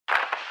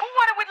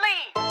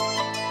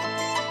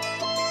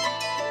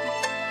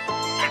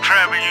You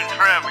trapping, you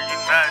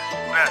not.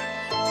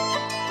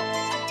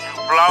 You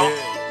blow.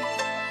 Yeah.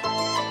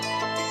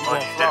 Or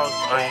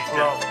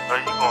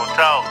you gonna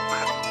talk?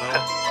 No.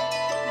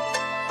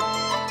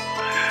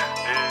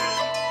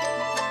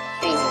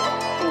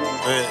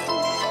 Yeah.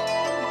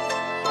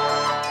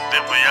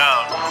 Then we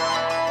out.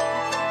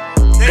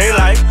 They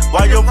like,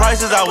 why your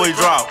prices always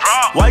drop?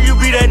 Why you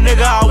be that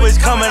nigga always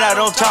coming out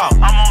on top?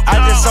 I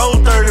just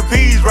sold 30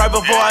 P's right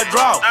before I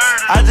dropped.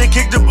 I just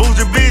kicked the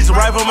bougie bitch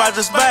right from out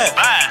the spot.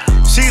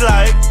 She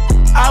like,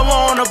 I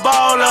want a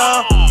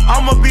baller.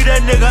 I'ma be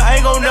that nigga,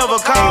 ain't gon' never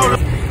call her.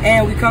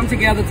 And we come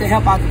together to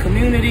help out the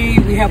community.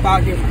 We help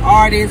out different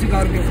artists. We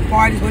go to different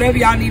parties, whatever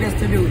y'all need us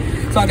to do.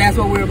 So that's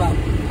what we're about.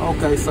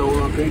 Okay, so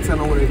can you tell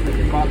them where they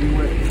can follow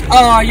you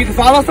at? You can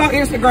follow us on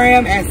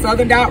Instagram at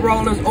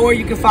Southern.Rollers, or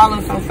you can follow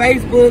us on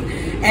Facebook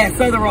at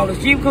Southern Rollers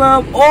Jeep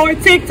Club, or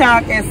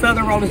TikTok at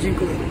Southern Rollers Jeep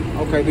Club.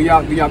 Okay, do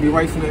y'all be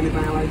racing or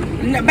anything like that?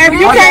 No, baby,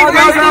 you can't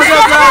race.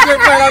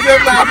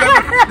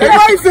 They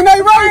racing.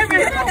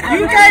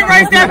 You can't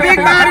race that big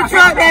body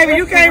truck, baby.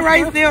 You can't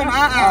race them.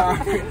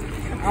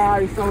 All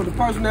right, so the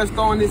person that's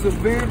throwing this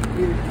event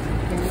is...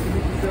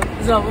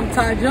 What's up? I'm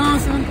Ty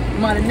Johnson.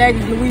 I'm out of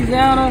Natchez,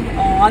 Louisiana.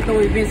 I throw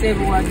events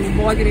everywhere. I do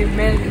marketing,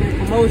 management,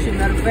 promotion.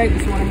 Matter of fact,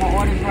 it's one of my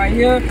artists right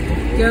here.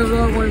 There's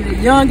one of the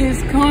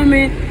youngest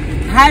coming,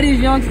 hottest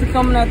youngsters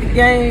coming out the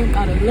game.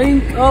 Got to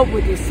link up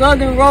with the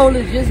Southern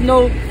Rollers. Just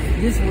know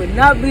this would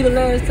not be the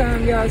last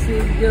time y'all see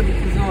us together,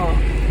 because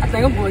I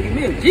think I'm going to get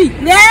me a Jeep.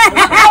 I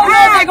don't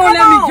know if they're going to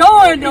let me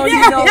join, though, you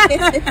know.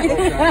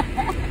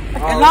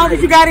 As long as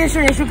you got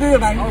insurance, you're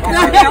good, baby. Okay. Oh,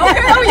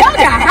 y'all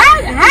got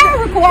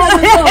high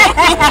requirements.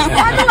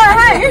 I know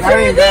high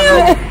insurance.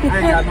 I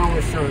ain't got no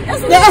insurance.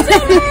 That's what I'm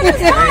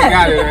saying. I ain't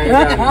got it.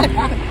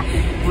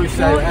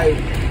 Appreciate it. Hey,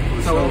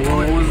 so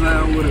what's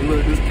up with it?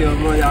 Look, this Killer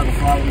Boy. Y'all can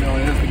follow me on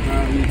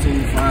Instagram,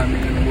 YouTube, find me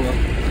in the world.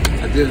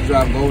 I just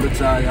dropped Go to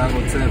Child. Y'all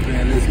gonna tap in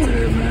and listen to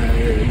it, man.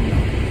 Yeah, you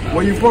know.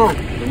 Where you from?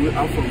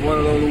 I'm from one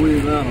of those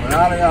Louisiana. A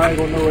lot of y'all ain't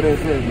gonna know what that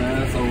is,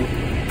 man. So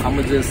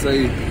I'ma just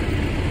say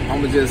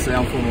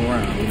I'm from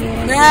around, you know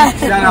what I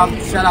mean?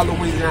 Shout out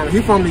Louisiana. He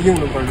from the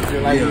universe.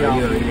 Like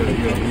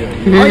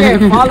Oh yeah,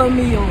 follow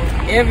me on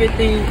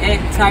everything at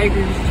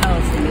Tigers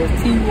Johnson.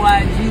 That's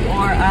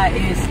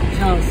TYGRIS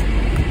Johnson.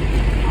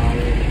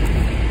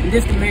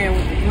 This the man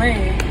with the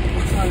plan.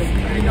 I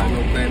ain't got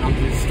no plan. I'm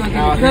just Stuck in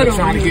out the here pedal,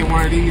 trying to man. get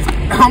one of these.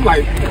 I'm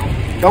like,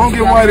 don't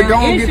get one.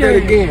 Don't get that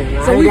again.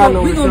 So we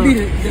gonna be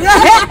the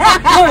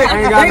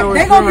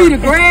they gonna be the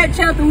grad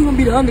chapter. We gonna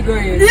be the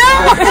undergrad.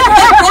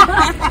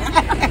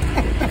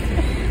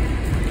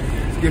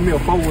 Give me a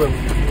 4-wheeler.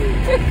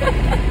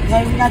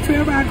 Hey, we got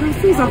 12 hour groups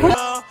too, so put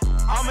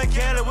I'm in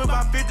Cali with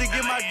my 50,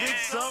 get my dick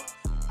sucked.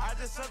 I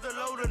just sucked a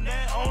load of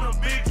that on a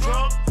big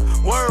truck.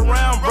 Word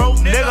round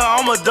broke, nigga,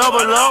 I'ma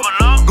double up.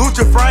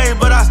 Gucci frame,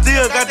 but I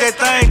still got that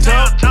thing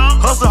tucked.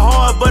 Hustle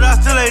hard, but I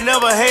still ain't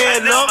never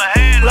had luck.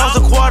 Lost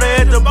a quarter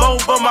at the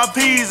boat, but my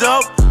P's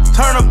up.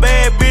 Turn a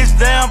bad bitch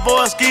down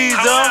for a skis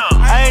up.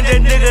 I ain't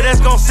that nigga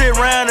that's gon' sit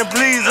around and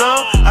please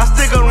up. I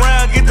stick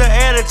around, get the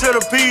added to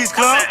the P's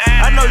club.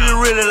 I know you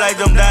really like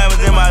them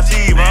diamonds in my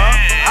teeth, huh?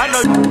 I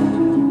know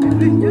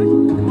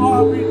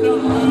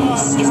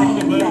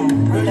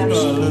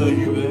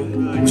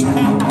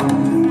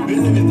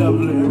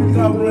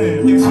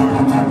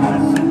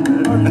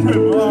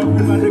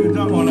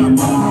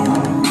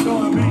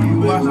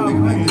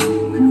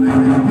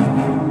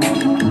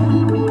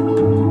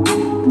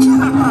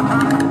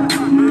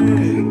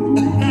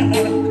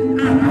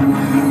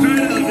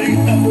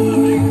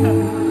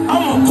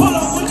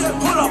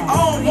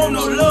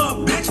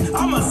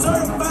I'm a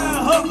certified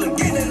hustler,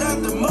 getting it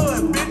out the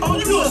mud, bitch. Oh,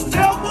 you a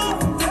stepper?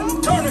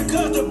 Turn the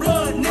cut to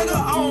blood, nigga.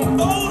 I don't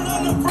fold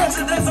under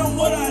pressure, that's on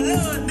what I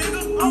love, nigga.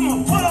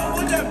 I'ma pull up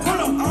with that pull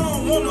up, I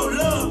don't want no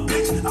love,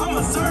 bitch. I'm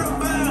a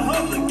certified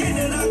hustler, getting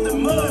it out the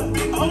mud,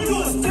 bitch. Oh,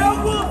 you a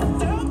stepper?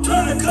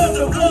 Turn the cut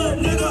to blood,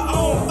 nigga. I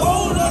don't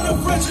fold under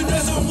pressure,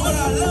 that's on what I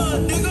love,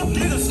 nigga.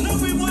 Nigga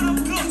Snoopy with a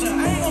pistol, I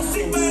ain't gon'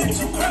 see back,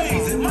 you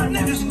crazy. My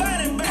niggas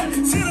fighting back,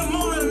 see them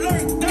on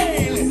alert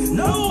daily.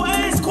 No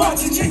ass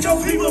squatching shit, your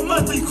people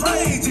must be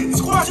crazy.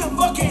 Squash your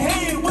fucking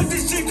head with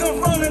this shit come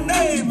from the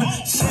name.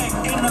 Sack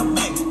in the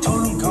back,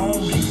 told them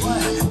gon' be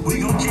quiet. We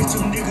gon' get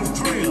some niggas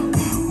drilled.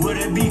 Would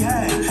it be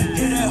high?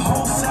 Hit that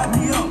hoe, side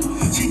me up.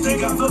 She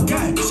think I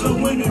forgot. So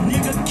when the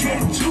nigga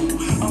catch you,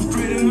 I'm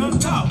straight in the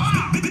top.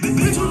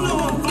 Bitch, you know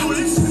I'm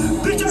foolish.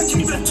 Bitch, I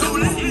keep it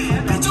tooling.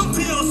 Bitch, I'm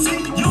PLC.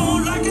 You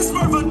don't like it,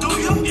 Smurf, do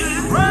ya?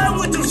 Ride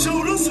with them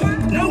shooters.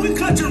 Now we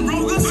clutching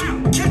Rugers.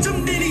 Catch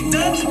him, then he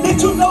done.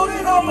 Bitch, you know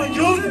that I'm a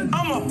unit.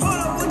 I'ma pull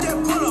up with that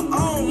pull up. I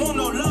don't want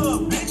no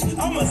love, bitch.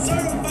 I'm a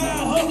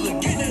certified hustler,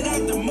 getting it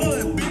out the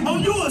mud, bitch. Oh,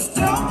 you a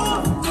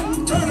stepper?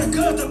 Turn the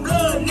cut to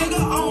blood, nigga.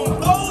 I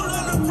don't fold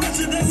under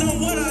pressure, that's on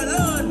what I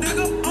love,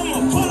 nigga. I'ma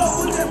pull up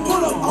with that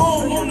pull up. I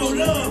don't want no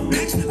love,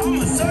 bitch. I'm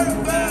a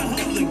certified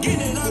hustler,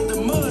 getting it out the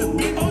mud,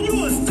 bitch. Oh,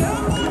 you a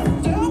stepper?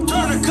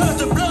 Turn the cut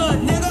to blood,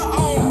 nigga. I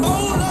don't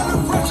fold under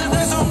pressure,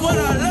 that's on what I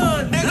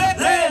love, nigga.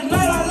 Last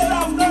night I let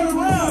off 30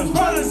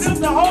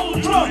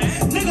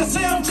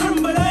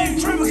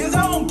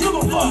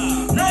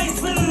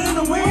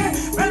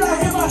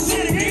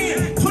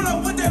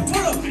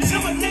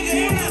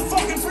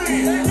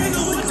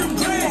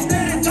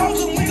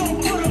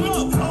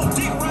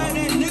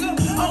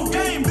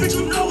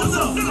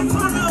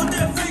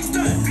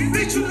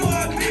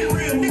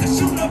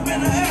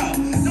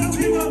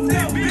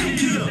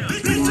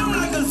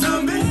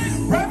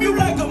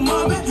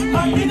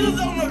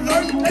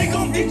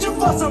 get you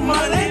for some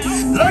money.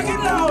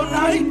 Lurking all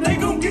night, they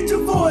gon' get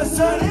you for a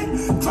Sunday.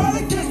 Try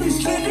to catch me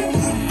slipping,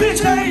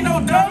 bitch, I ain't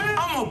no dummy.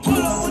 I'ma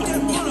pull up with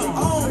that pull up, I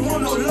don't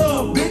want no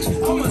love, bitch.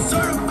 I'm a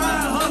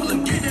certified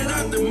hustler, get it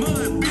out the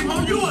mud, bitch.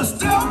 Oh, you a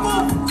stepper?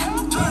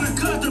 Tryna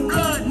cut the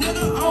blood,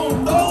 nigga. I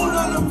don't fold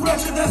under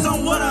pressure, that's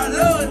on what I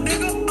love,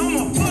 nigga.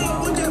 I'ma pull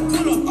up with that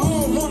pull up, I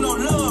don't want no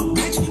love,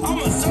 bitch. I'm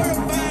a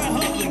certified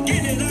hustler,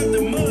 get it out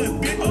the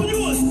mud, bitch. Oh, you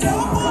a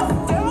stepper?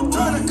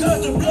 Tryna cut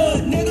the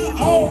blood, nigga. I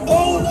don't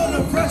fold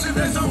under pressure,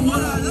 that's on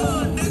what I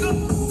love, nigga.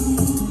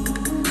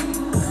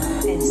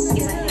 This is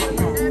a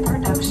hip-hop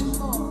production.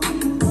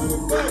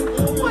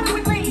 What are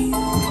we playing?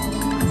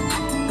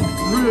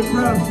 Real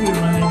trap shit,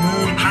 man,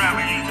 man.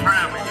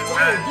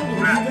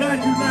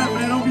 You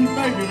man. Don't be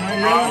faking, man,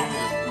 y'all.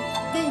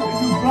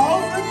 You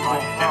flossing?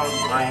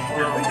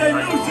 It's that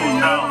new shit,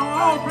 y'all. On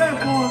all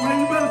platforms, man.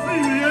 You better see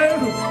me,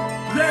 yeah?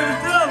 Jamie,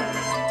 tell me.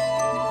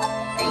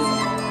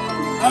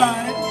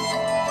 Alright.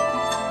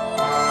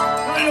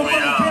 Why your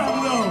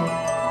mother on?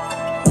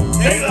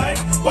 They like,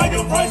 why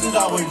your prices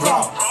always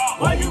drop?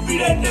 Why you be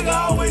that nigga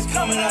always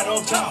coming out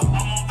on top?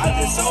 I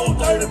just sold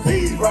 30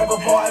 P's right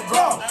before I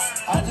dropped.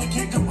 I just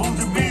kicked the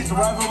booty beats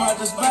right from out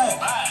the spot.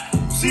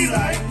 She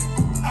like,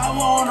 I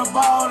wanna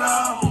ball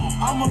her.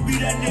 I'ma be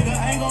that nigga,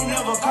 ain't gon'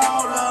 never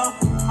call her.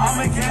 I'm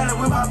in Cali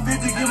with my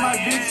 50, get my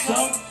dick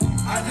sucked.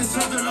 I just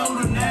took the load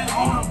of that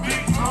on a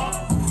big truck.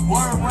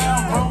 Word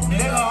round broke,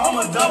 nigga,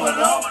 I'ma double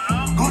up.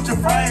 Gucci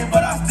frame,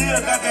 but I still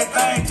got that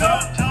thing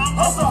tucked.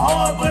 Hustle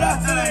hard, but I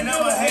still ain't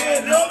never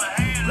had up.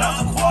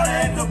 Lost a quarter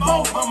at the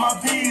boat, but my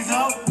P's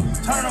up.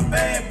 Turn a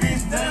bad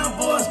bitch down,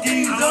 boy,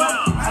 skis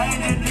up. I ain't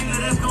that nigga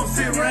that's gon'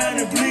 sit around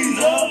and please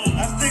up.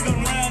 I stick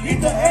around, get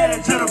the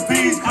added to the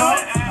peace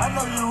cup. I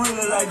know you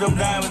really like them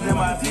diamonds in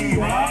my teeth,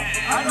 huh?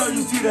 I know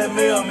you see that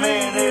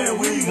mailman every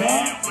week,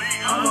 huh?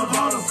 I'm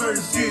about a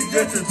certain shit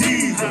just to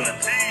tease her.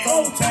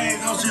 4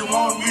 chains, so she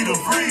want me to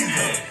freeze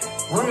her.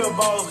 Real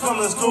balls come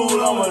to school,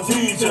 I'm a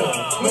teacher.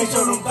 Make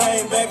sure them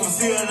things back and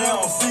see her, they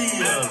don't see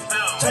us.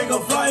 Take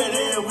a flight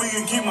there, we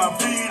can keep my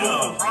feet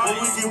up. When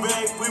we get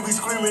back, we be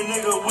screaming,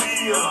 nigga,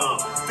 we up.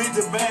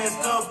 50 bands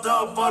stuffed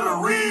up for the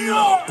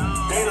real.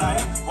 They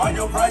like, why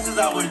your prices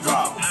always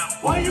drop?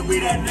 Why you be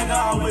that nigga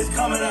always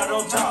coming out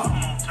on top?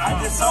 I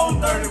just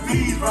sold 30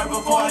 P's right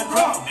before I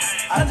dropped.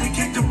 I just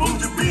kicked the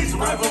booty beats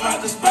right from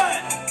out the spot.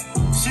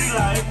 She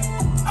like,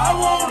 I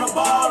wanna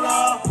ball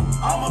her.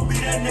 I'ma be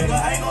that nigga,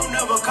 ain't gon'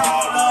 never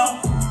call her.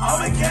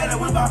 I'm in Cali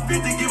with my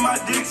 50, get my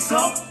dick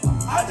sucked.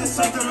 I just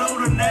sucked a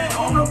load of that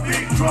on a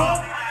big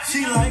truck.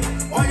 She like,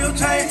 why your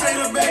chain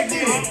take her back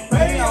in?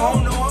 Baby, I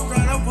don't know, I'm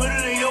tryna put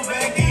it in your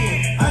back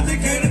end. I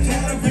just came to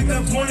town and picked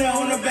up 20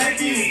 on the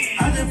back end.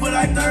 I just put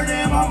like 30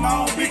 in my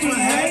mouth, bitch was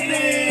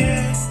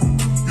hanging.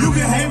 You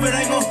can hate, but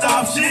ain't gon'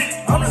 stop shit.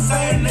 I'm the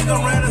same nigga,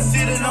 ran a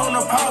sitting on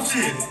the pop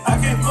shit. I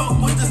can't fuck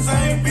with the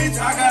same bitch,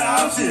 I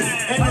got options.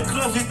 In the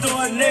club, she throw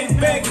her neck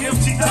back if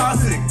she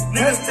toxic.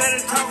 Nigga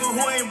steady talking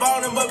who ain't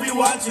ballin' but be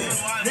watching.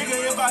 Nigga,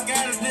 if I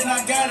got it, then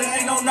I got it,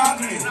 ain't no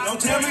knocking. Don't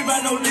tell me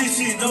about no this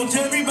shit, don't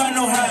tell me about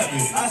no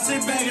habit. I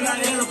sit back and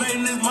I elevate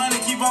and this money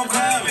keep on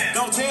climbing.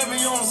 Don't tell me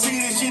you don't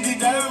see this shit, these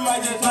diamonds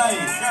might just lay.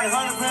 Got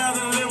 100 pounds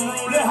in the living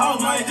room, that house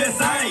might just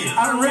sing.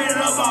 I done ran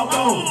it up our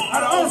boat, I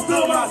done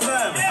understood my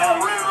savage. I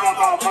done ran it up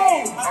our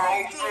boat, I done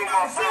understood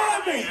my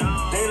savage.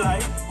 They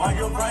like, why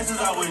your prices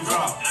always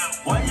drop?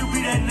 Why you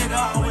be that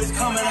nigga always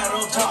coming out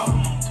on top?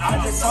 I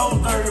just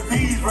sold 30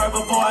 P's right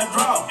before I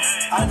dropped.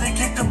 I just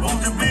kicked the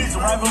booty bitch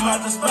right from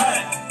out the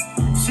spot.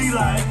 She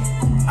like,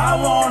 I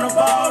wanna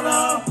ball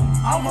her.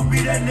 I'ma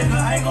be that nigga,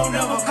 ain't gon'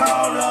 never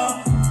call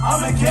her. I'm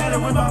in Cali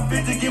with my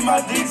 50, get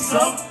my dick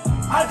sucked.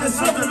 I just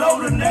sucked a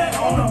load of that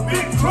on a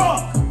big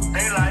truck.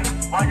 They like,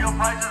 why your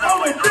prices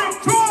always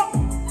big truck?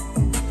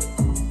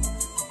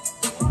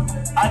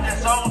 I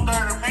just sold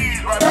 30 P's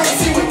right I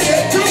see what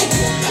that do.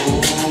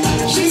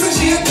 She said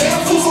she a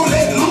damn fool, so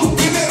let loose.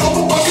 Been that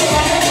over bucket, I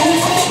had no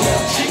phone.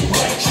 Left cheek,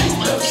 right cheek,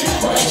 left cheek,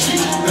 right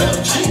cheek,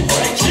 left cheek,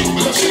 right cheek,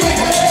 left cheek,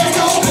 right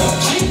cheek, left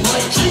cheek,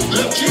 right cheek,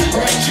 left cheek,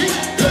 right cheek,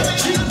 left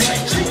cheek,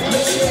 right cheek,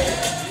 left cheek.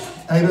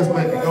 Hey, let's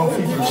make it go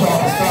feature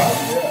Charles Stop.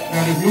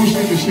 Now this new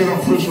shit, this shit I'm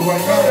pushing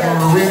right now on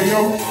the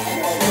radio.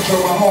 Intro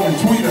my homie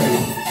Tweeter.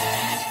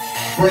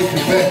 Break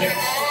it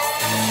back.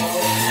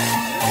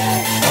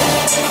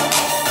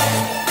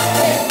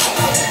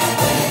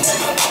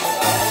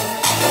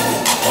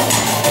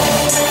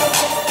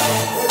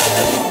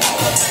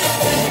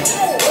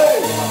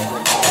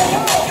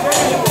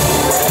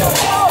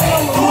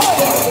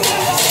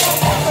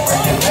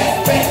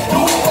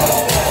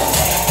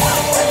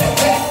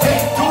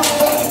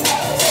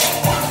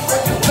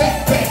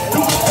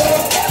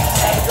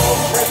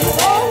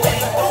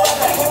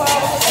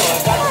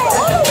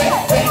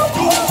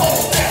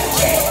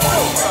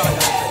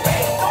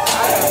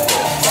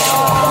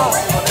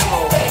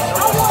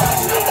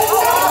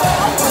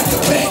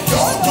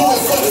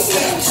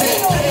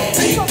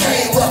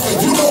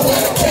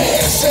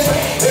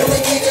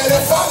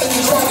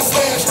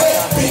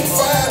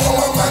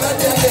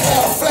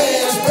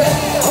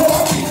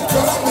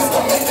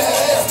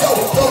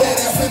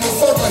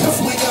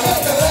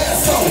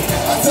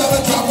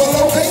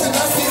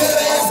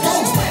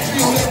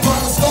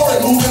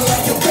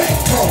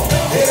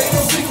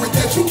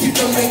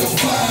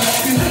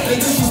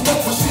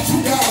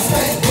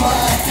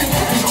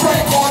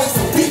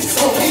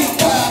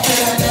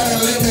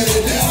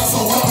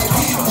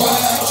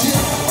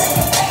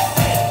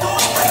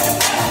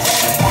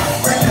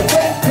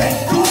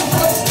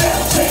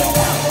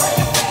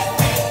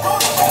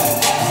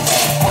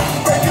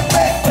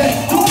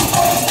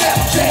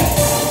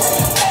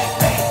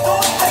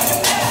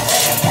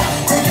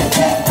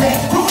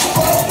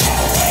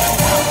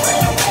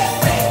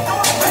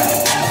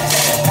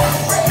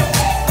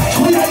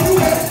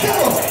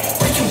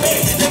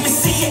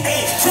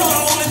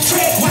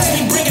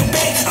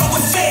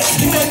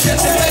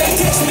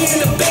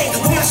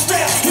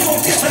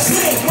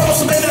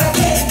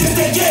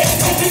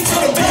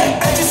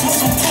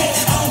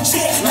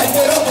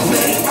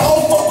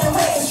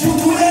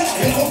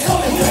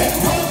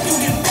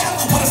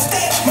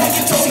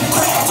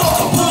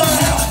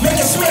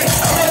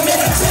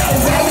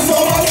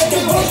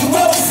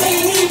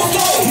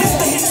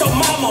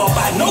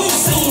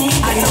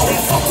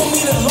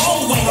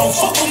 Don't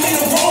fuck with me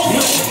the wrong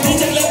way.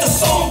 DJ let the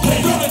song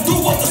play. Gotta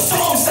do what the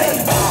song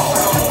say.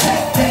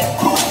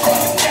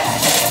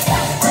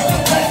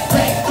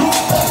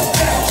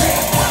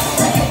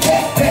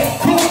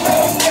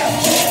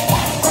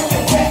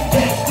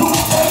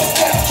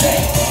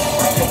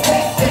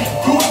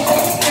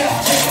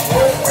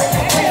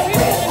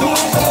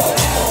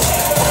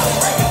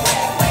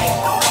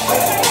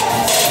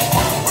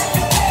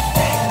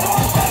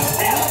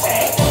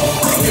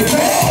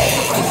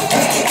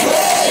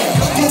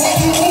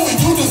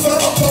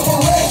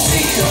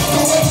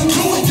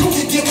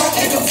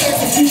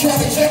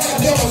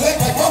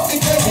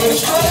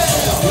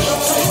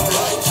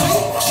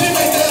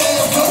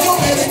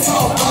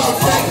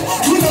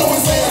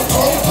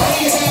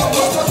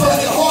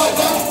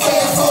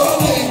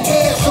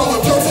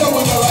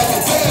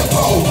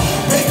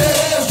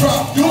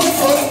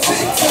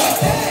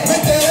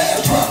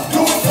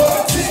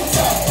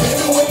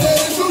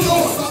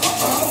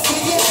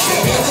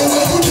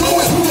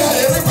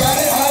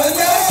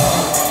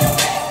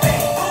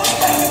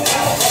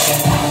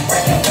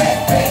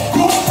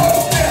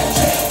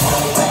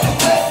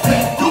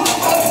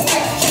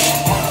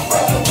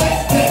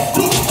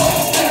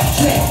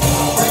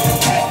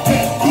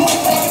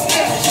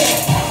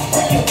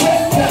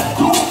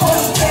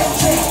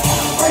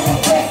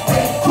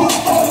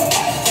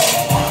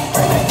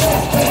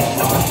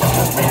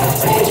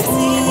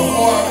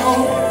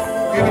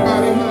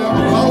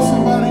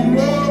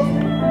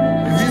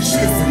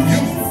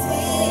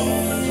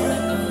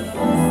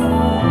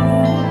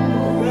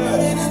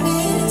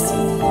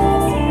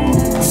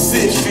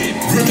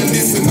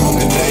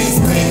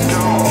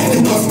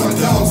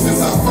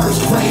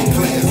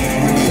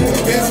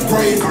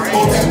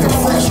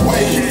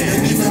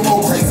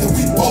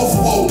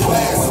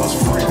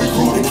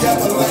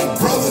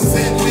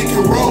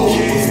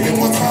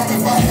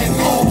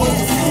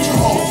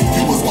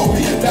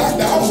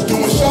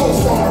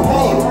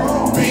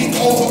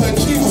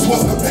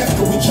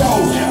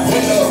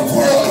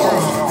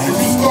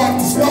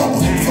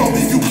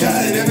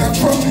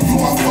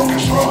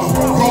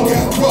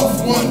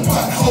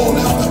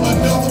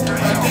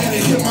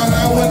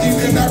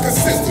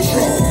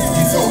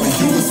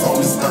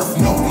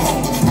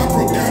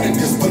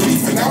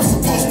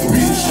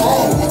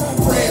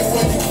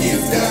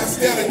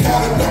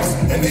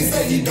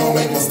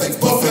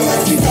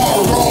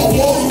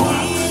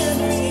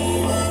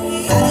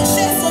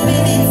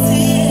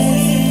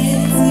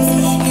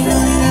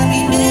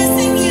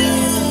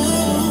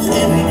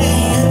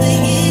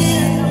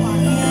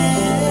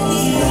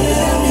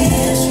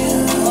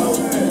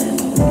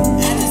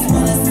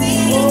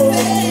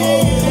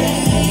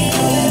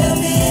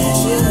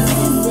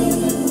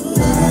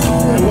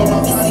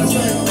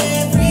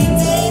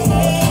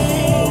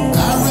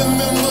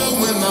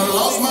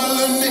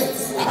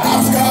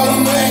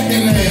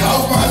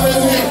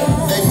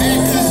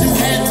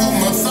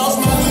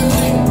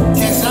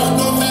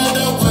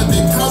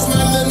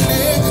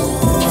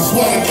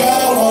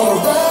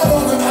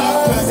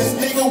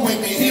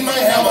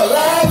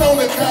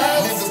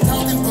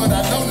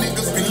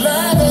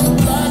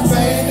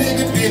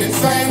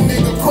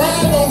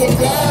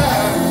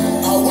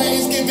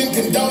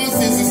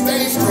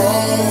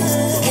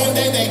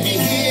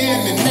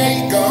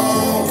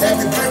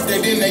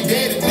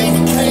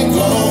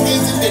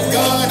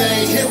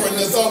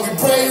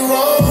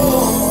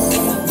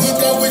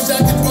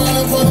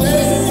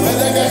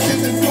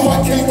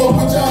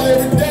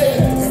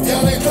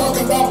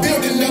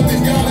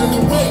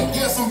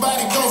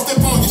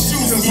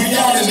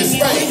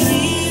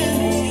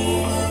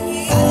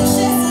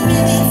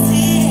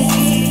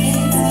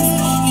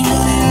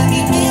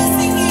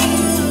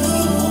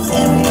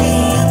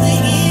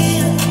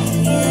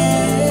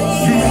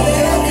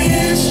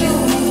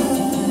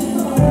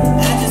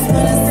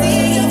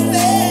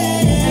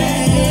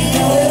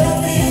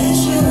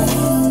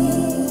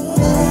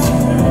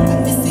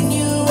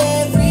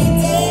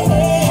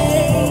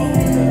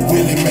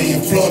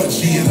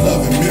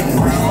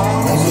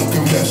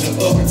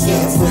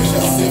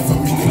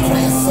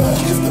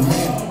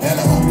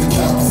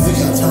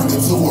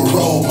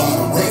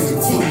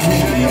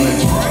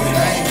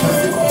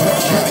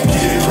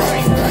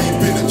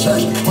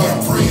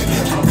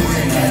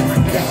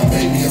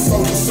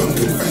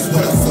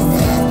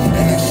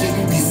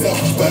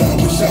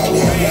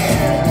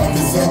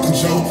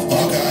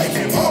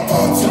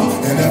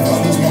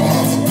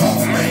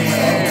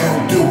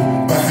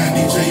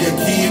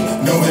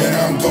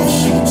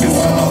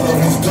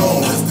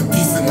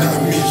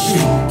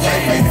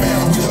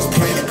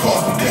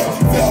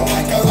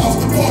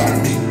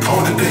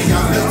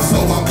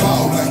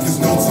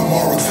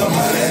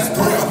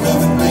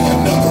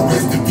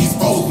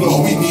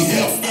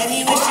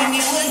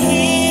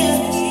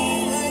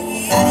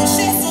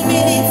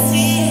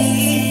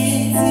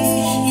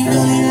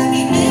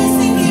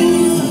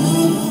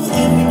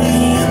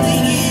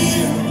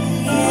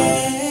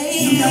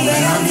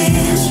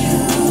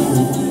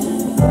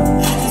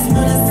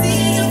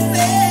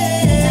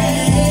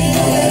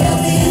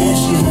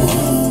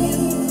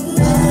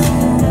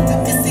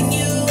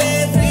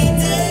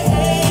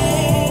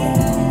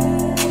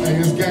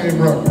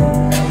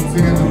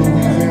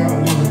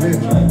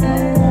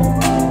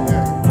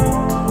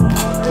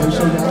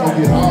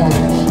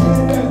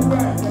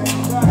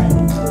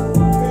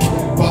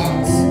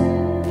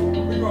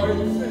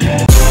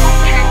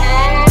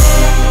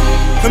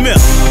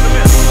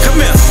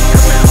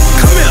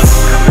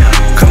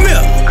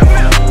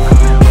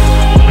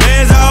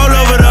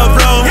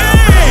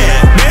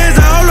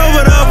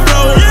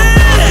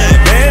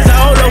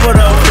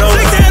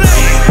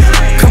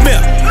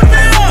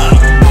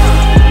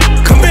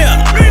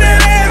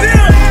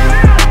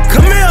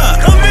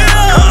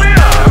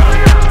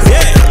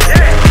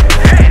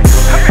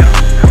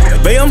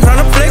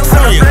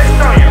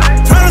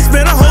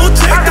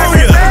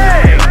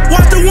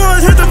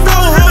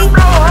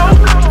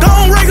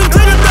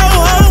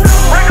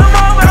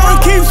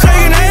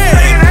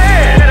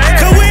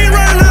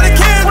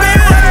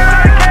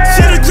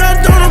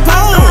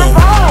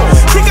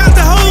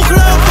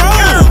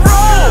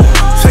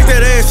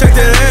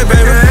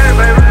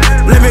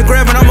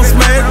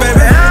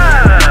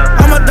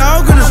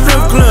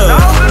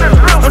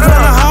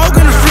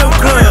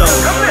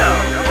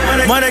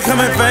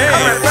 coming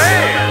fast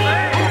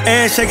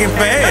and shaking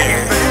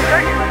fast.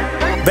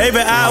 Baby,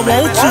 I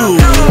want you.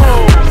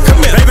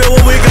 Come here, baby,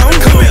 what we gon'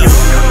 do?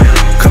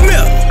 Come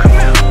here.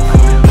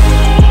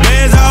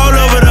 Bands all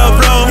over the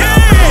floor. Yeah.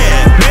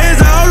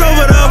 Bands all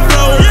over the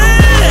floor.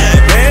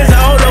 Yeah. Bands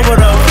all over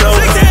the floor.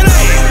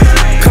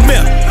 Come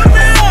here.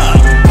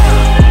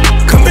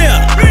 Come here.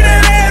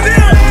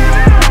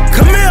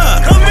 Come here.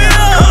 Come here.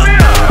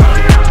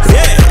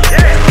 Yeah.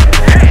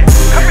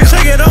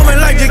 Shake it on me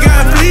like you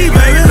got fleas,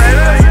 baby.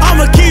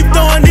 I'ma keep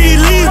throwing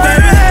these leaves,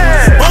 baby.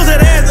 Bounce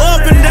that ass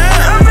up and down.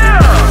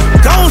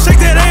 Go on, shake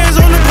that ass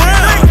on the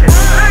ground.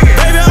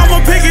 Baby, I'ma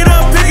pick it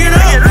up, pick it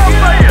up.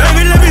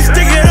 Baby, let me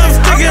stick it up,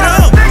 stick it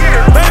up.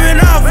 Baby,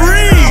 now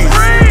freeze.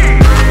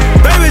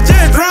 Baby,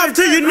 just drop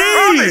to your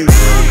knees.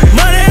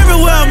 Money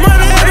everywhere,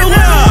 money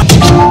everywhere.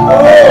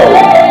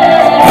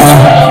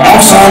 I'm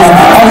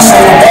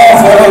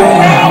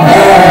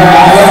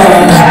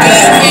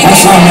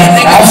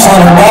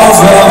trying to ball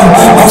for them.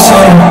 I'm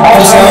trying to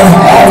ball for them.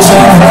 I'm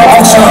trying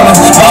to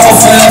ball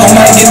for them. I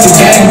might get the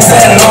game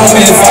set on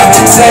me. If I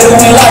say that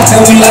we like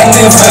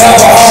them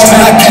forever. Oh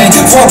man, I can't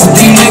fuck with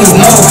these niggas,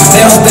 no.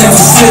 They don't stand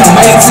for shit. I'm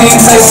 18,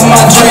 chasing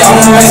my dream. I'm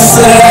gonna make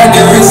sure that I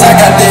get rich. I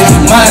got that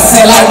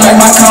mindset like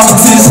my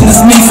competition.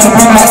 It's me for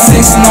bring my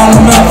section on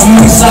the map. I'm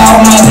mix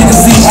all my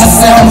niggas eat. I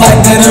sound like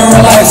that in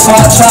real life, so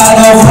I try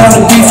to overrun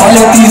the beef. I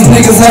let these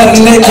niggas have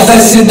the neck, cause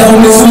that shit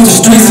don't mix with the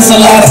streets. It's a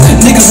lot of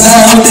niggas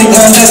dying with their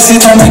guns. That shit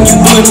don't make you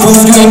bulletproof.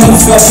 You ain't never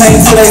feel pain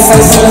till they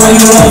say so. When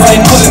you love, I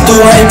ain't put it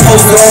through. I ain't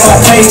posted on my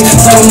page.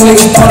 Some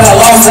niggas thought I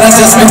lost it. I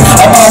just been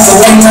about to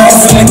win off.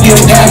 Finna get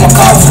a damn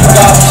coffee.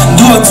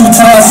 Do it 2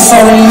 times to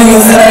show them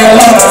niggas that ain't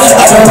love.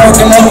 I been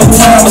working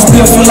overtime, but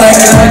still feel like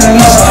it ain't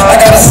enough. I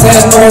got a sad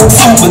story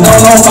too, but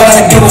don't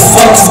nobody give a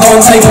fuck. It's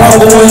gonna take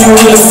longer when you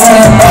really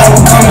find out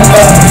I'm coming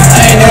up.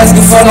 I ain't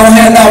asking for no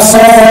handout, so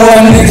I don't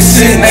want nigga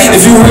shit.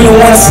 If you really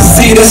wanna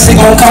succeed, that shit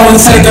gon' come and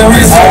take a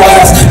risk.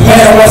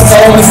 Man, what's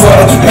only for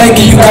the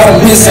making, you gotta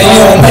miss. And you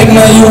don't make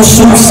nothing, you don't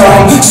shoot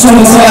some. Soon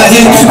as I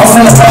hit, I'm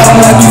from the bottom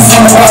like you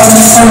from the bottom.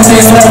 Certain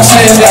things won't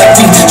change like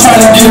me.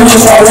 Trying to get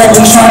rich while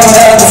rapping, trying to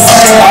have the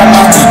fame. All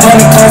my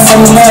money come from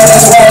the mud,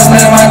 that's why it's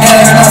not my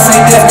game. And I say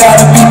death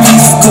gotta be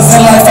peaceful, cause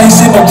in life ain't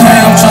shit but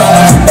pain. I'm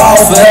trying to ball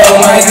forever,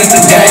 might get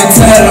the game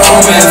tatted on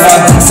me. If I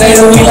say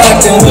that we like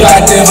them forever.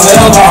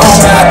 Oh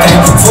man, I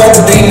can't fuck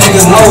with these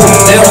niggas, no.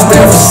 They don't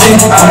stand for shit.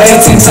 I'm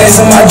 18,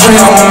 chasing my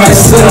dream. I'ma make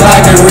sure that I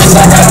get rich.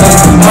 I got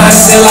this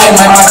mindset like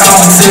my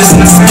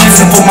competition. It's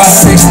easy for my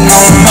section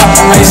on the map.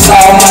 I make sure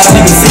all my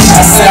niggas eat.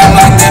 I sound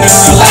like that in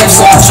real life,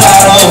 so I try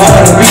to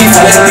avoid the beef.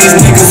 I let these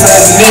niggas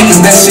have the niggas,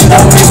 that shit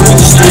don't mix with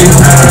the streets.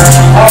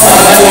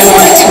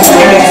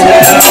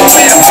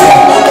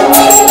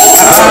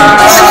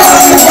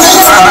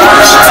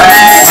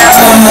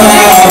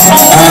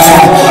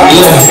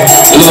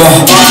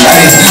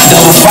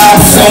 Double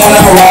 5% when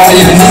I ride,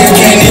 yeah, nigga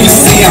can't even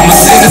see. I'ma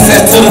send this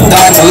ass to the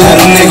doctor, let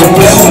a nigga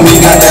play with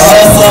me. Got that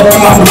hustle up in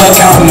my blood,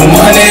 counting the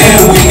money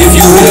every week. If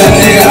you real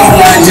nigga,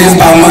 don't like just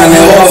by money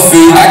or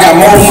fee. I got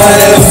more money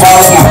than the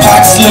falls, my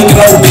pockets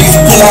looking obese.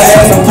 Pull out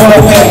ass and pull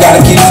up here,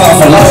 gotta keep some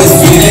for lawyers'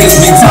 feet. Niggas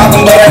be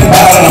talking, but ain't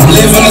about it. I'm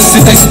living the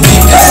shit they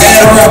speak. I had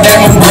to rap that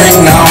my break,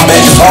 now I'm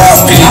back to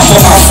RP. I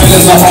put my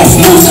feelings up on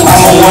snooze,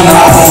 I'm a winner,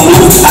 I don't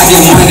lose. I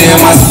get money in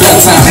my spare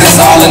time, that's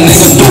all a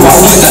nigga do. I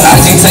went to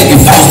IG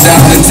taking phones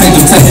down, and take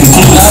them taking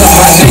clues. None of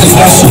my niggas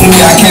won't shoot me,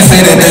 I can't say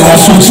that they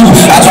won't shoot you.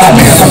 I drop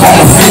bands up on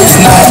the fix,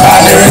 not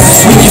about there is a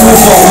sweet. You will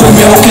fuck with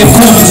me, okay,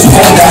 cool, but you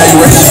gon' die, you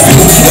ready to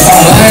speak. If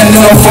I'm lying,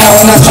 then I'm fine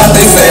when I drop,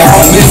 they say I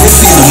don't miss it.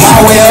 Either my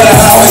way or the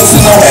highway to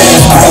no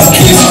ass. I don't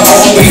kiss,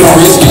 we don't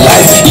risk your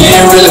life. You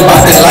ain't really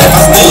about that life,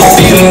 I still don't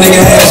feed a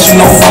nigga ass. You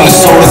know from the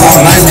shoulders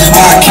all nice.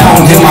 My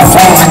account, hit my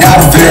phone, I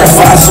gotta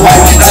verify the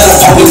swipe. Tell the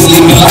police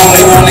leave me alone,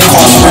 they run, they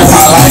incarcerate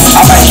my life.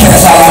 I might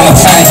cash out on the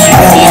tank, I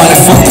want money,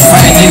 fuck the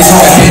fame. Niggas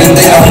who hate it,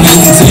 they don't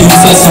listen to you,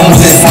 tell some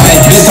with that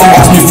fame. Bitch don't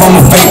watch me from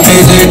a fake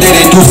page, every day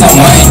they do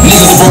something lame.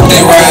 Niggas broke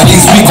they ride,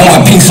 these week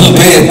going pinks look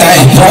everything.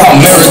 Bro, I'm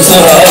married to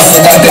the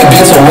hustle, got that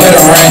bitch a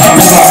wedding ring.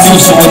 Reach my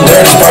future with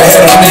dirty spray,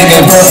 had a nigga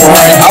in purple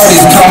rain. All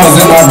these commas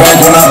in my bank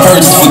when I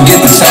purchase, forget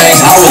the change.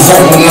 I was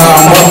hurt, but now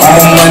I'm up, all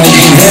my money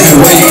getting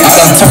heavyweight. I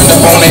done turned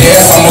up on the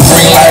ass, I'm a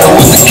green lighter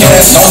with the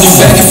cash. Don't do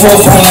back and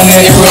forth on the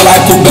net, in real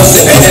life, who bust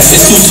the ass.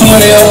 It's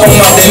 220 up on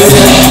my deal,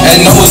 and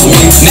know it's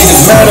me.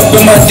 Niggas round up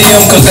in my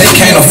DM, cause they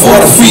can't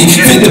afford a fee.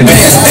 50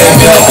 bands, stand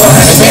me up,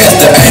 100 bands,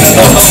 that ain't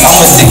enough. I'm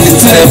addicted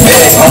to that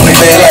bag, on the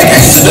bed like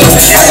Angel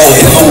does. I go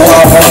everywhere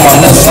I want, my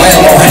nuts slam,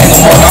 gon' hang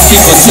them up. My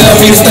people tell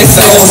me to stay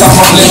safe, cause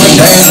I'm living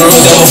dangerous.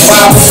 Double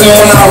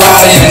 5% when I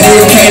ride, and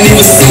nigga can't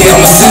even see.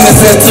 I'ma send this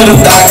ass to the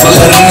doctor,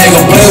 let a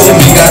nigga play with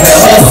me. Got that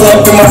hustle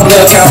up in my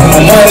blood, counting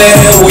the money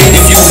every week.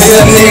 If you see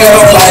a nigga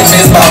don't like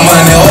just by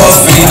money or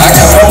fee. I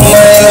got more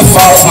money than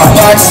false, my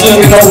pockets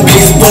looking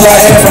obese. Pull out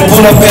half and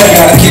pull up back,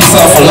 gotta keep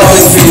some for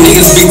lawyers' feet.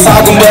 Niggas be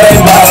talking but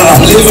ain't about it,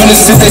 I'm living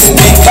this shit they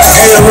speak. I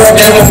had a rap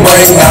game of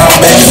break, now I'm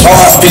back to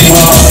RP.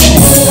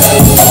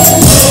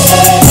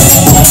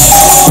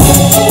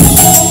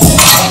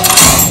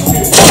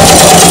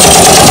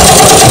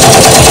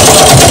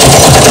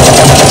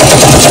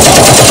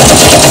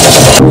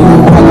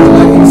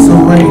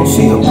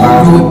 She a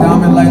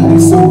diamond like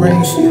Lisa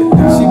Ray. She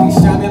be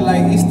shining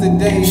like Easter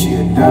Day.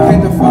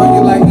 Had to find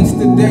you like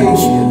Easter Day.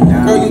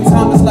 Girl, you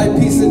timeless like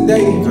piece of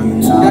day.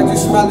 Got you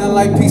smiling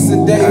like piece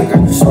of day.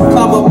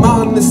 Climb a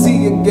mountain to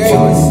see your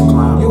gaze.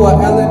 You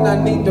are Ellen,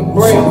 I need the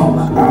break.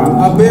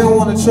 I been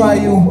wanna try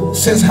you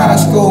since high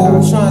school.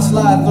 I'm trying to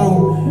slide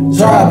through,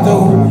 drive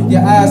through.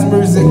 Your eyes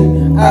music,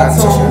 eye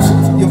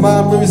tones. Your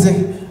mind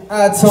music.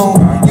 iTunes,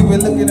 you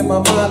been looking in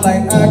my mind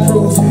like I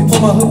cruise.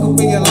 Put my hook up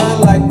in your line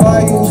like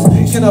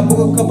bayous. Can I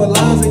book a couple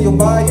lines in your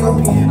bio?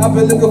 I've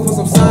been looking for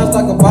some signs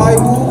like a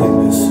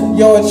Bible.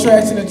 Your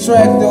attraction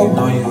attractive.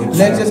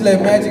 Just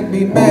let magic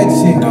be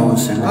magic.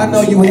 I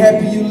know you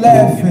happy, you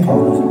laughing.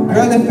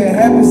 Girl, if it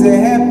happens, it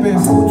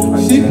happens.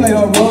 She play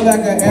her role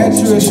like an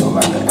actress.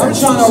 I'm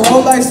trying to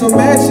roll like some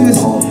matches.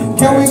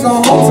 Can we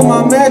go home to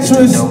my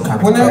mattress?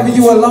 Whenever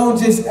you alone,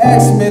 just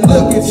ask me.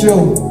 Look at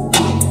you.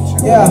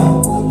 Yeah.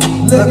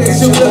 Look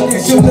at you, look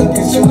at you, look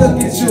at you,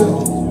 look at you.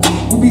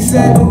 We be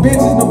saying them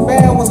bitches, them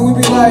bad ones, we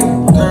be like,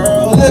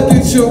 girl, look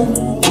at you.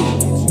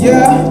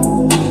 Yeah,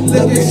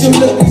 look at you,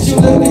 look at you,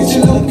 look at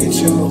you, look at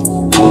you.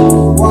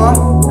 Why?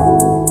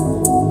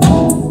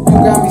 You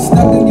got me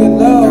stuck in your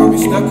love.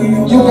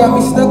 You got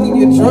me stuck in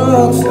your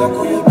drugs.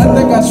 I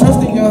think I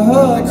trust in your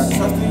hugs.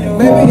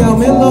 Maybe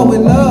I'm in love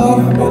with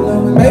love.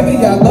 Maybe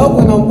I love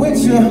when I'm with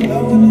you.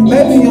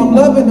 Maybe I'm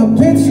loving the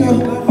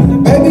picture.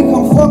 Baby,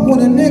 come fuck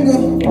with a nigga.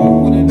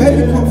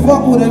 Baby, come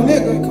fuck with a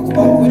nigga.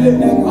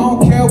 I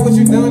don't care what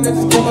you done, I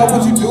just care about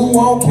what you do. I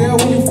don't care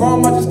where you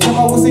from, I just care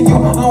about what's in you.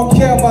 I don't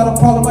care about a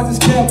problem, I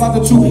just care about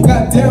the truth.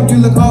 Goddamn, you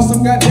look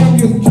awesome, goddamn,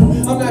 you look true.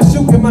 I'm not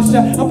shooting my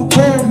shot, I'm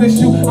preparing for the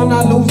shoot. I'm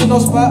not losing no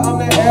spot, I'm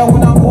that air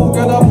when I move.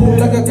 Girl, I move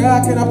like a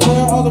guy, can I put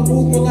on all the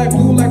movement like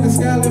blue, like the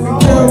sky, let me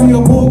carry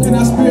your move. Can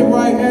I spit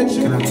right at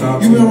you?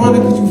 You been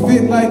running cause you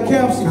fit like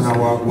capsules.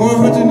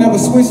 100 never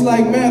switch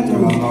like Matthews.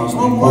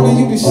 I'm running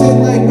you to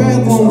shit like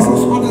bathrooms.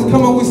 I'm just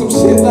coming with some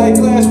shit like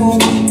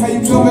classrooms. How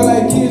you coming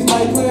like kids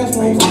like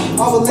classrooms?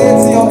 I will lay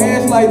to your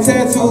ass like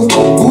tattoos.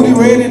 Booty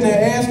red in the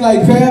ass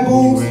like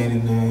baboons.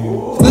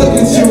 Look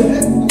at you.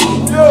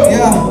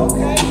 Yeah.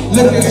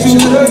 Look at you,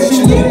 look at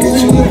you, look at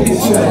you, look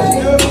at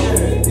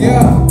you.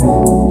 Yeah.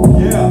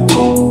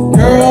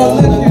 Girl,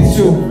 look at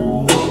you.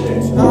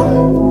 Huh?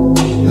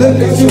 Look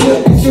at you,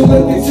 look at you,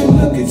 look at you,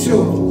 look at you.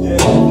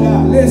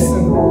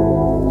 Listen.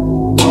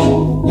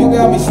 You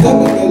got me stuck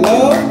in your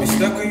love.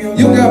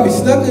 You got me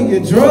stuck in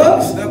your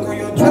drugs.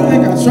 I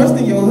think I trust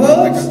in your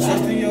hugs.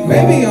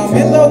 Maybe I'm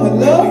in love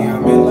with love.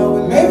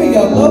 Maybe I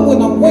love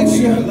when I'm with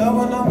you.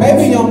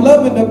 Maybe I'm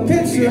loving the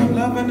picture.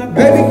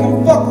 Baby,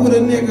 come fuck with a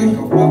nigga.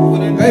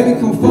 Baby,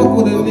 come fuck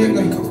with a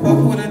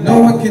nigga. No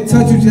one can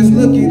touch you, just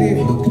look at it.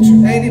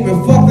 Ain't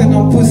even fucking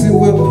no pussy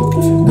with her.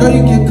 Girl,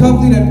 you get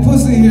comfy, that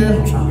pussy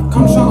here.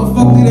 I'm tryna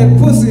fuck through that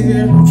pussy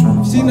here.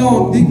 She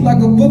know I'm deep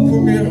like a book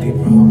premiere.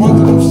 Run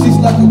through them sheets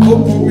like a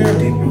book premiere.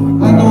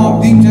 I know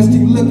I'm deep, just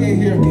keep looking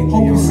here.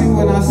 Hope you see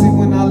when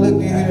I look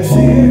in here.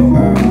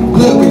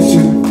 Look at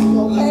you.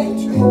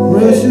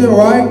 Real shit,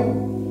 right?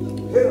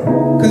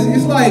 Cause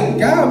it's like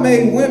God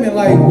made women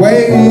like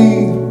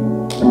way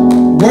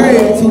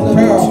too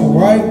powerful,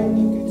 right?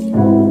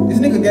 This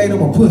nigga gave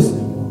them a pussy.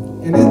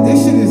 And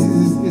this shit is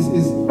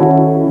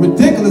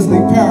ridiculously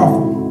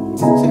powerful.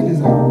 Check this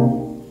out.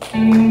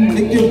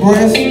 Lick your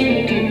breast,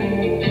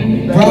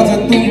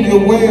 browser through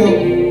your web,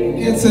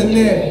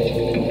 internet.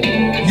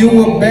 You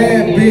a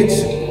bad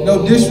bitch,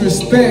 no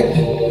disrespect.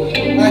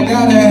 I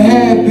got a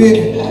habit,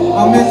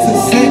 I'm into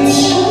sex.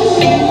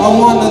 I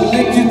wanna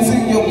lick you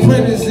till your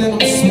printers and I'm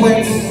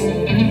sweats.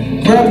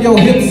 Grab your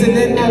hips and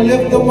then I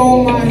lift them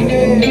on my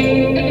head.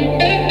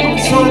 I'm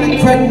trying to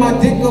crack my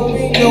dick up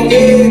in your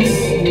eggs.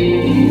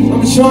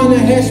 I'm trying to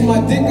hatch my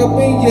dick up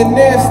in your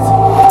nest.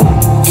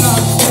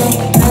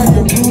 Now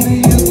your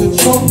booty is the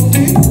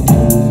trophy.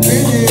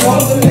 Bend it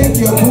over, lick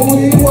your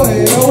booty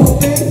wide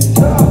open.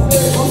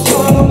 I'm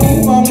trying to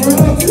move my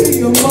rhythm to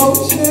your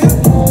motion.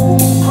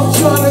 I'm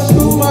trying to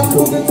do my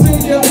cougar to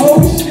your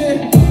ocean.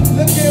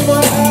 Look in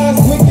my eyes,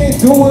 we can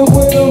do it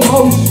with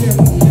emotion.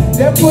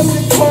 That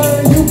pussy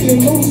crying, you can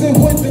lose it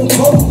with the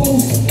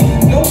vocals.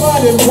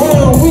 Nobody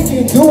round, we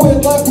can do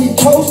it like we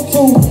supposed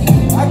to.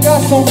 I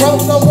got some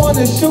routes I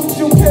wanna shoot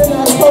you, can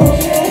I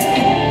coach you?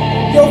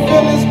 Your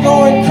feelings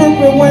going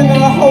creeping when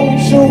I hold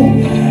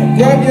you.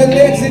 Grab your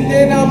legs and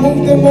then I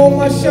move them on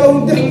my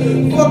shoulder.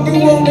 Fuck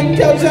you on the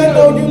couch, I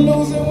know you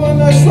losing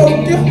when I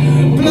stroke you.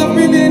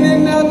 Bluffing in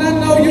and out, I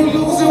know you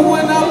losing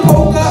when I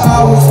poke her.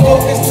 I was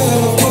focused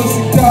till the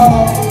pussy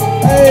call.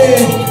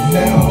 Hey,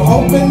 now I'm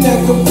hoping that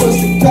the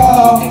pussy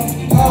call.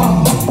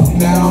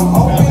 Now I'm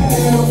hoping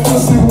that the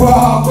pussy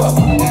wild.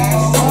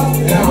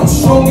 Now I'm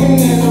stroking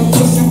in the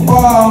pussy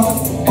wild.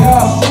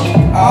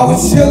 I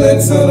was chillin'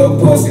 till the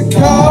pussy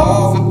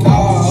call.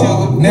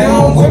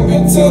 Now I'm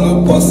whipping till the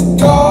pussy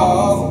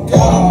call.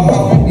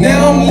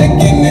 Now I'm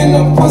licking in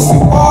the pussy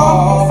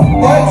wall.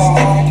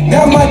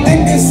 Now my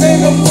dick is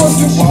in the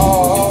pussy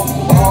wall.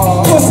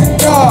 Pussy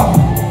call.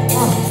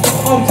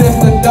 I'm just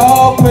a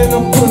dog when the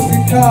pussy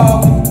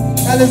call.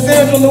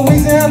 Alexandria,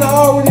 Louisiana, I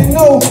already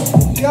know.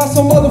 Y'all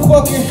some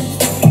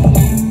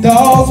motherfucking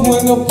dogs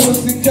when the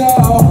pussy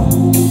call.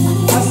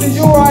 I see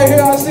you right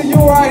here, I see you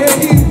right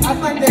here. I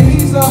think that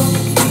he's a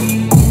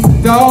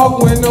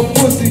dog when the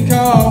pussy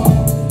call.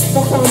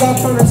 Sometimes I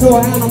turn into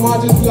an animal, I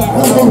just be like,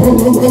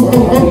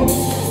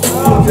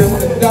 I'm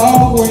just a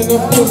dog when the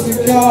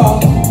pussy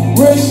call.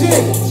 Real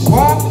shit,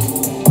 why?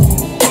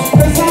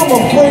 Cause I'm a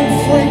freak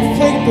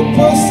the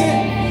pussy.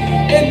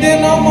 And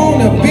then I'm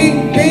gonna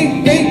beat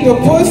the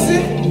pussy.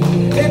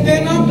 And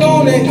then I'm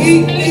gonna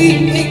eat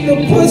the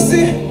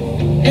pussy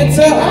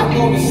until I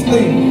go to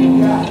sleep.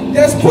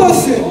 That's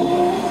pussy. I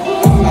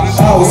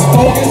was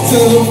focused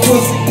till the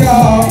pussy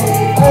call.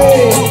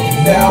 Hey,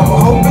 now I'm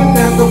hoping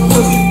that the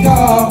pussy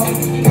call.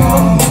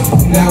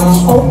 Now I'm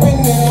hoping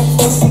in the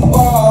pussy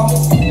ball.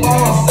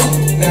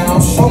 Now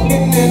I'm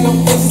soaking in the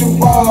pussy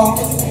ball.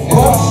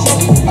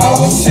 I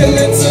was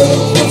chilling till the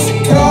pussy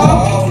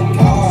call.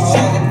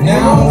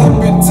 Now I'm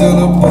whipping till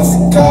the pussy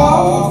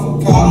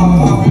call.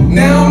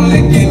 Now I'm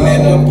licking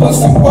in the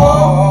pussy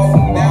ball.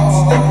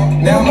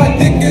 Now my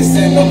dick is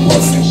in the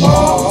pussy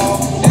ball.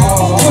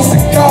 Pussy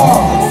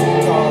call.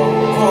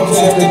 I'm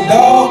just a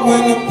dog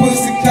when the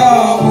pussy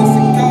call.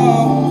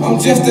 I'm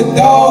just a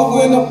dog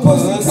when the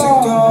pussy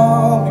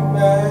call me,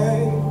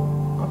 man.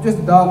 I'm just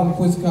a dog when the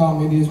pussy call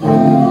me. This right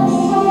now.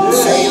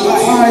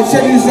 Alright,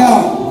 check this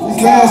out.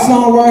 This last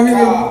song right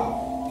here.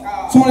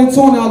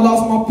 2020, I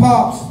lost my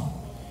pops.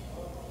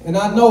 And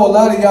I know a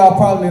lot of y'all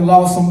probably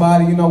lost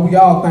somebody. You know, we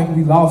all think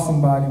we lost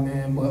somebody,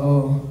 man.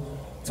 But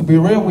to be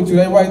real with you,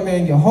 they right there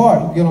in your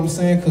heart. You get what I'm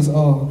saying? Because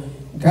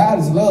God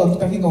is love. You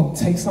think He gonna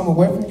take something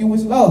away from you?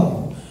 It's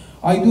love.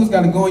 All you do is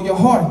gotta go in your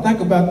heart and think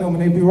about them,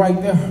 and they be right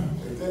there.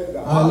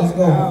 All right, let's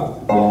go.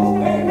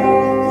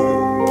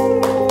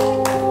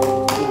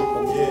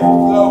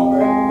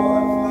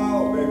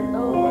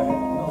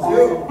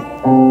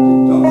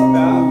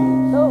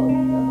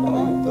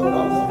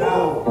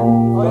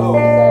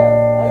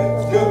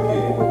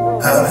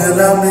 How can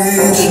I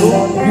miss you?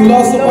 You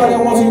lost somebody, I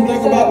want you to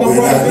think about them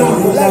right now.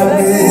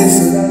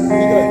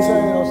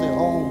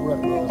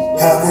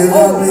 How can I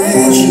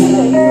miss you?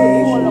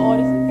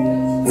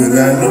 When I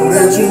know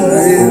that you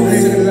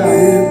really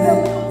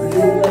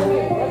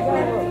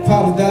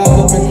Papa died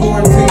up in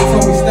quarantine,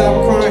 told me stop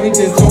crying, he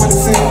just joined the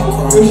scene.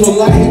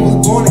 Israelite, he was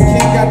born a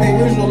king, got that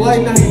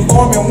Israelite, now he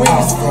forming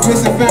wings.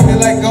 Missing family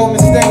like Golden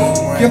State,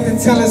 gifted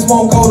talents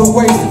won't go to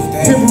waste.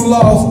 Hebrew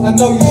laws, I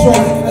know you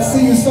straight, I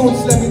see you soon,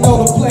 just let me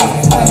know the place.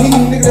 I hear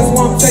you nigga, that's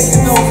why I'm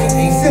taking notes.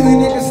 Silly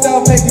niggas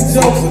stop making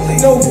jokes,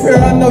 no fear,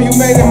 I know you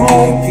made it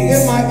home.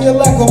 In my ear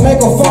like a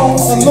megaphone,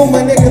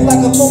 illuminated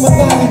like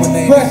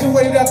Illuminati.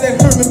 Graduated out that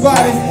hermit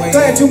body,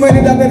 glad you made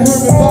it out that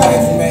hermit body.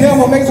 Damn,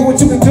 amazing what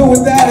you can do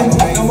without it.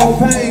 No more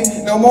pain,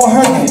 no more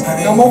hurting,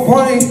 no more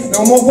brain,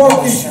 no more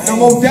working,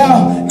 no more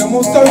doubt, no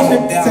more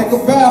searching. Take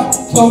a bow,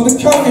 close the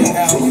curtain,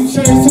 till you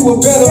change to a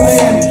better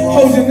man.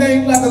 Hold your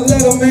name like a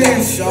letter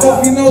man.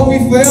 Hope you know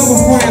we forever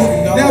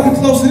friends. Now we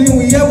closer than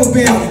we ever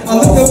been. I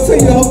looked up to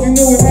you, hope you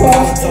knew it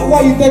first.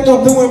 Why you think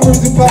I'm doing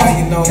music pop?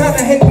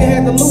 Kinda hate you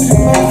had to lose your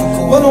post,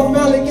 but I'm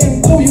finally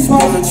getting through your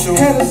post.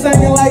 Had her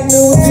singing like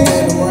new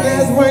edition, now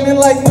it's raining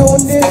like new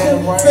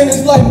edition.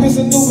 Finished life is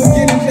a new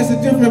beginning, just a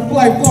different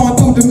flight flowing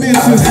through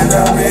dimensions. When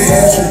I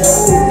miss you,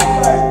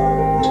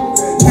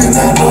 when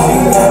I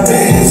know that I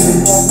miss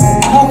you.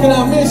 How can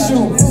I miss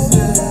you?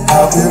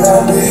 How can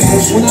I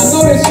miss you? When I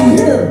know that you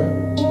here.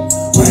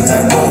 When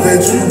I know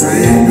that you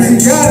read me.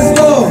 God is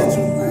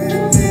love.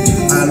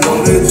 I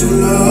know that you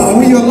love And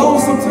when you're alone,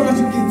 sometimes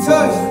you get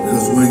touched.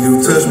 Cause when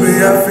you touch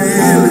me, I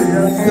feel it.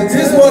 Cause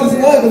this world is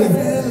ugly.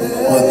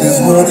 But this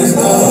world is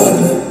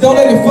ugly. Don't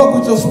let it fuck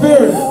with your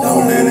spirit.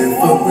 Don't let it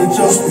fuck with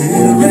your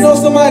spirit. You know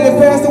somebody that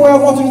passed away, I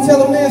want you to tell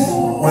them this.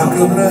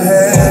 Welcome to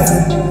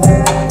heaven.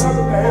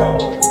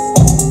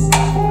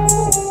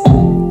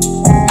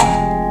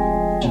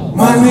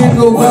 My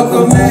nigga,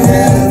 welcome to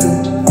heaven.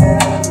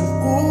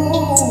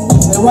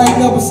 They right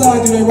there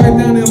beside you, they right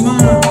down in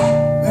mine.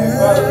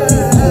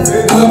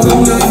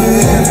 Welcome to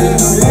heaven.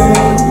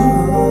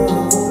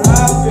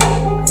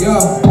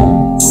 Yeah.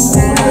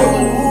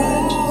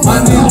 My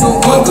nigga,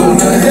 welcome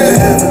to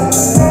heaven.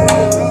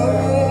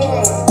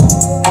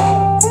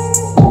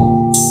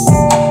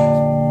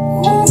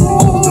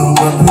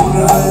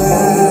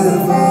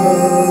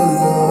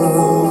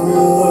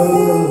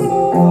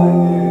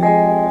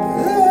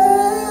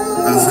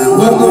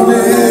 Welcome to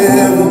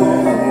heaven.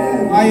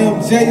 I am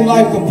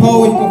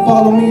JaylifethePoet. You can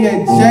follow me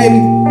at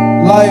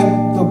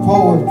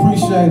JaylifethePoet.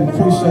 Appreciate it.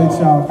 Appreciate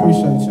y'all.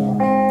 Appreciate y'all.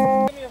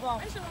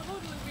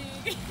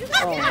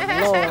 Oh,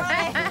 Lord.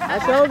 I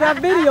sure got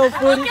video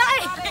footage.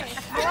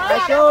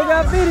 I sure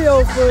got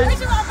video footage.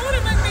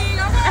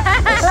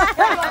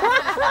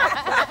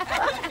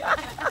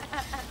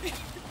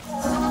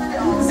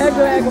 That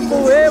girl acting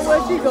fool head,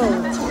 where she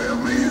going?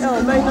 That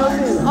don't make no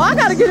sense. Oh, I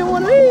gotta get in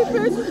one of these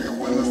pictures.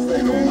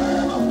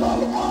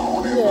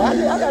 Yeah, I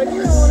gotta get in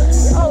one of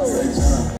these. Oh.